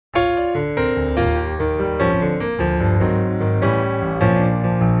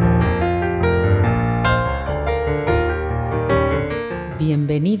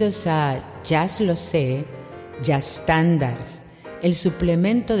Bienvenidos a Jazz Lo Sé, Jazz Standards, el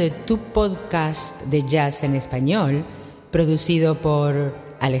suplemento de tu podcast de jazz en español, producido por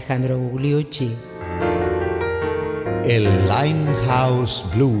Alejandro Gugliucci. El Limehouse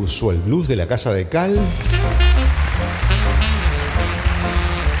Blues o el blues de la Casa de Cal.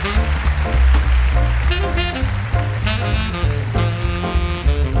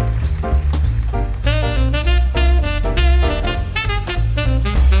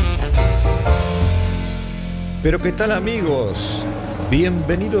 Pero ¿qué tal, amigos?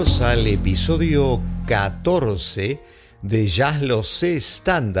 Bienvenidos al episodio 14 de Jazz Lo Sé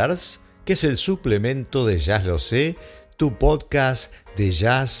Standards, que es el suplemento de Jazz Lo Sé, tu podcast de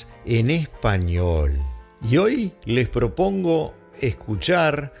jazz en español. Y hoy les propongo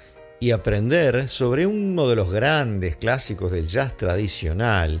escuchar y aprender sobre uno de los grandes clásicos del jazz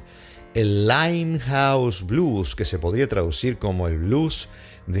tradicional, el Limehouse Blues, que se podría traducir como el blues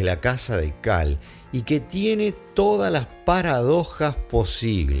de la Casa de Cal, y que tiene todas las paradojas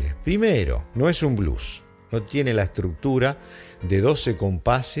posibles. Primero, no es un blues, no tiene la estructura de 12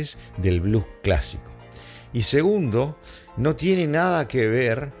 compases del blues clásico. Y segundo, no tiene nada que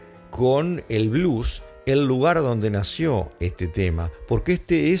ver con el blues, el lugar donde nació este tema, porque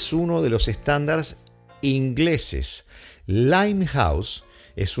este es uno de los estándares ingleses. Limehouse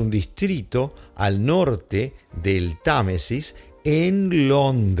es un distrito al norte del Támesis, en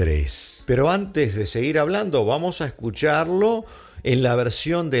Londres. Pero antes de seguir hablando, vamos a escucharlo en la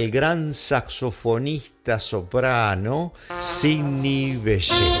versión del gran saxofonista soprano Sidney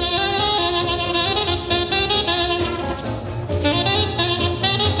Bechet.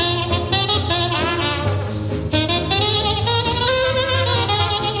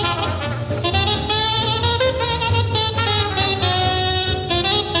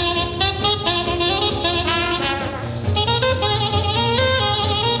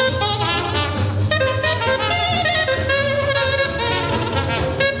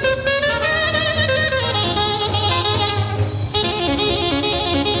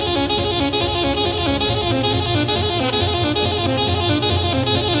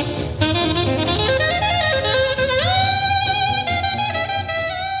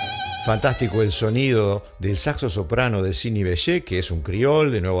 Fantástico el sonido del saxo soprano de Sidney Bechet, que es un criol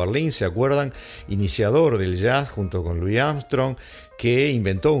de Nueva Orleans, ¿se acuerdan? Iniciador del jazz junto con Louis Armstrong, que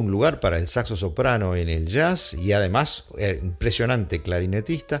inventó un lugar para el saxo soprano en el jazz y además impresionante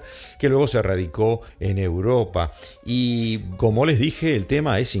clarinetista, que luego se radicó en Europa. Y como les dije, el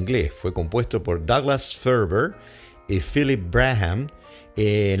tema es inglés, fue compuesto por Douglas Fairbairn y Philip Braham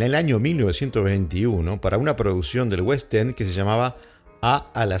en el año 1921 para una producción del West End que se llamaba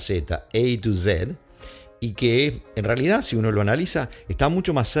A la Z, A to Z, y que en realidad, si uno lo analiza, está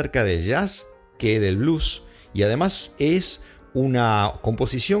mucho más cerca del jazz que del blues, y además es una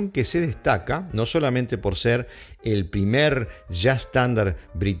composición que se destaca no solamente por ser el primer jazz standard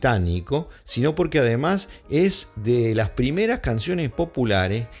británico, sino porque además es de las primeras canciones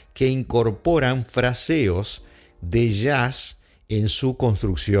populares que incorporan fraseos de jazz en su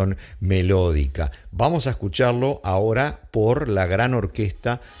construcción melódica. Vamos a escucharlo ahora por la gran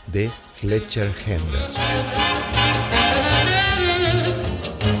orquesta de Fletcher Henderson.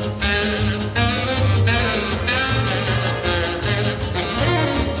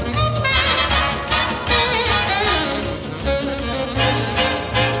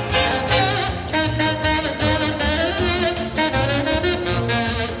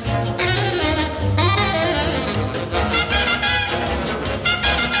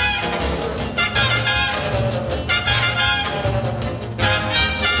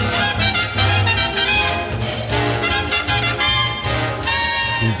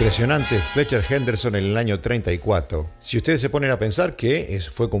 Impresionante Fletcher Henderson en el año 34. Si ustedes se ponen a pensar que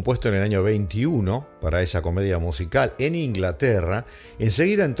fue compuesto en el año 21 para esa comedia musical en Inglaterra,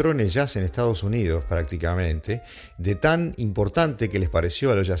 enseguida entró en el jazz en Estados Unidos prácticamente, de tan importante que les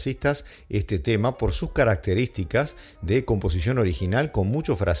pareció a los jazzistas este tema por sus características de composición original con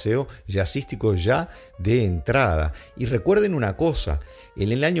mucho fraseo jazzístico ya de entrada. Y recuerden una cosa,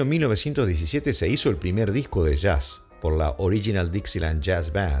 en el año 1917 se hizo el primer disco de jazz por la Original Dixieland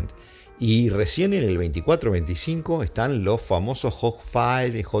Jazz Band, y recién en el 24-25 están los famosos Hot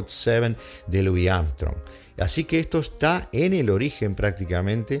 5 y Hot 7 de Louis Armstrong. Así que esto está en el origen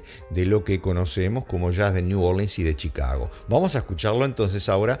prácticamente de lo que conocemos como jazz de New Orleans y de Chicago. Vamos a escucharlo entonces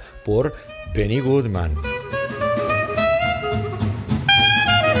ahora por Benny Goodman.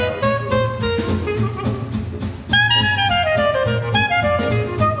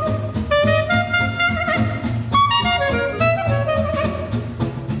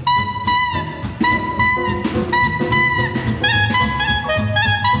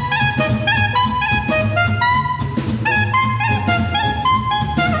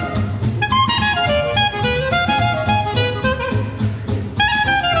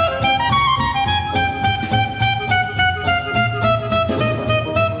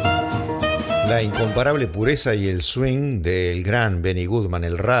 incomparable pureza y el swing del gran Benny Goodman,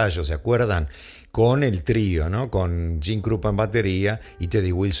 el Rayo, ¿se acuerdan? Con el trío, ¿no? Con Gene Krupa en batería y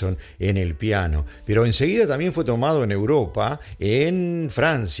Teddy Wilson en el piano. Pero enseguida también fue tomado en Europa, en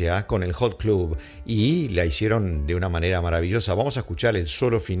Francia, con el Hot Club, y la hicieron de una manera maravillosa. Vamos a escuchar el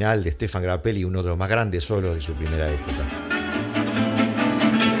solo final de Stéphane Grappelli, uno de los más grandes solos de su primera época.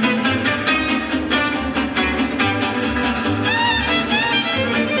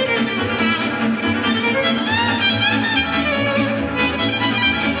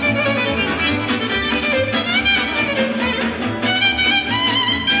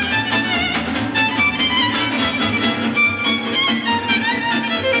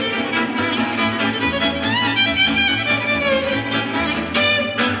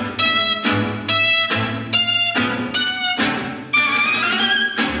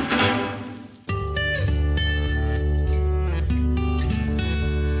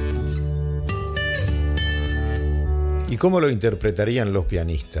 ¿Cómo lo interpretarían los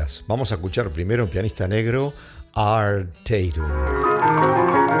pianistas? Vamos a escuchar primero un pianista negro, Art Tatum.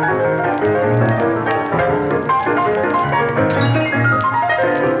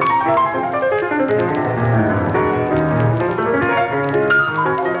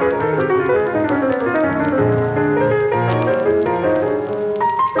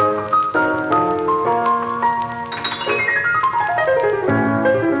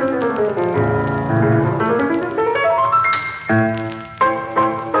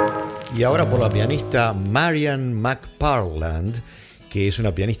 Y ahora por la pianista Marian McParland, que es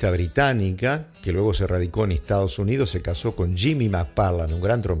una pianista británica que luego se radicó en Estados Unidos, se casó con Jimmy McParland, un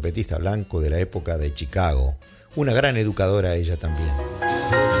gran trompetista blanco de la época de Chicago. Una gran educadora ella también.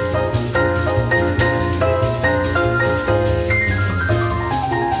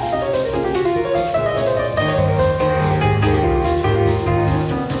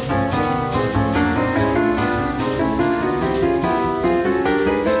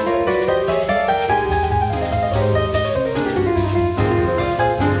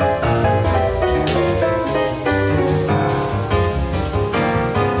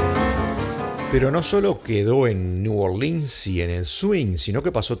 Pero no solo quedó en New Orleans y en el swing, sino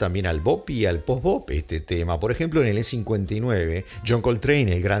que pasó también al bop y al post-bop este tema. Por ejemplo, en el E59, John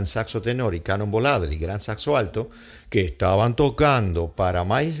Coltrane, el gran saxo tenor, y Cannonball Adderley, el gran saxo alto, que estaban tocando para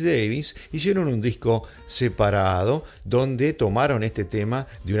Miles Davis, hicieron un disco separado donde tomaron este tema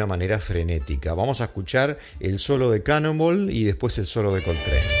de una manera frenética. Vamos a escuchar el solo de Cannonball y después el solo de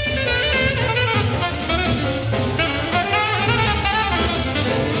Coltrane.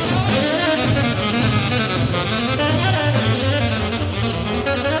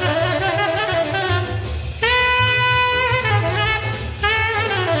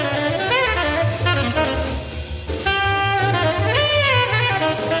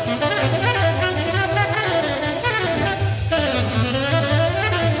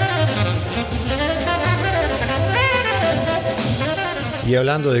 Y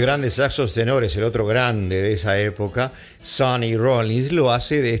hablando de grandes saxos tenores, el otro grande de esa época, Sonny Rollins, lo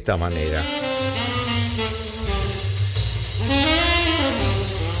hace de esta manera.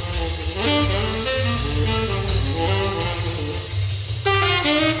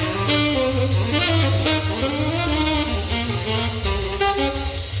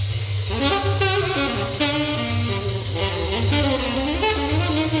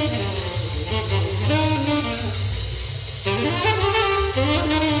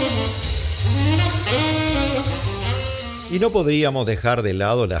 Y no podríamos dejar de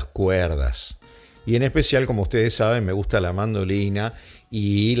lado las cuerdas. Y en especial, como ustedes saben, me gusta la mandolina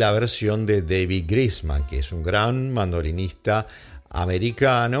y la versión de David Grisman, que es un gran mandolinista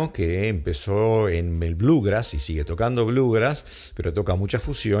americano que empezó en el bluegrass y sigue tocando bluegrass, pero toca mucha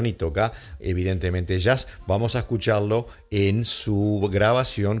fusión y toca evidentemente jazz. Vamos a escucharlo en su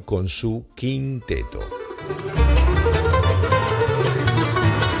grabación con su quinteto.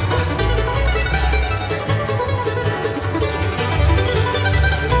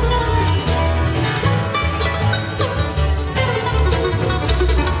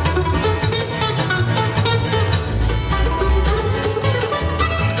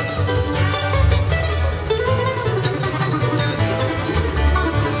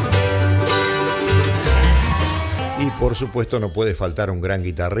 Por supuesto no puede faltar un gran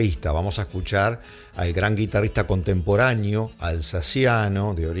guitarrista. Vamos a escuchar al gran guitarrista contemporáneo,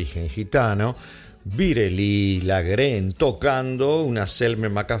 alsaciano, de origen gitano, Virely Lagren, tocando una Selmer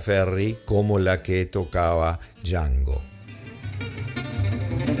Macaferri como la que tocaba Django.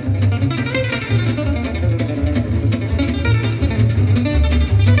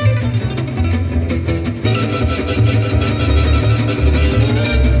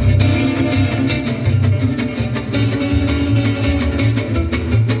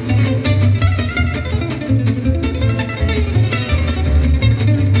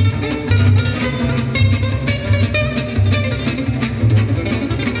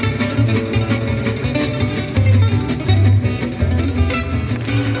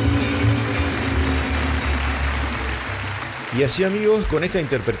 Y así, amigos, con esta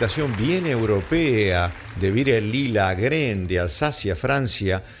interpretación bien europea de Virelie Lagren de Alsacia,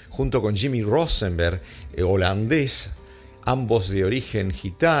 Francia, junto con Jimmy Rosenberg, holandés, ambos de origen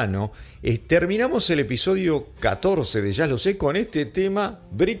gitano, terminamos el episodio 14 de Ya lo sé con este tema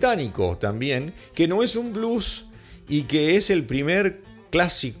británico también, que no es un blues y que es el primer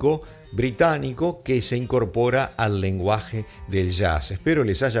clásico británico que se incorpora al lenguaje del jazz. Espero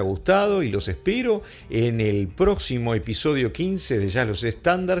les haya gustado y los espero en el próximo episodio 15 de Jazz lo sé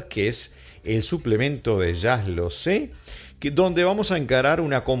estándar, que es el suplemento de Jazz lo sé, donde vamos a encarar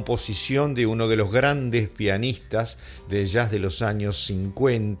una composición de uno de los grandes pianistas de jazz de los años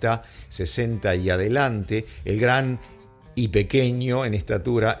 50, 60 y adelante, el gran y pequeño en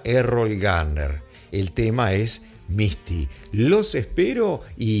estatura Errol Garner. El tema es Misty. Los espero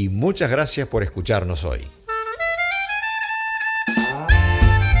y muchas gracias por escucharnos hoy.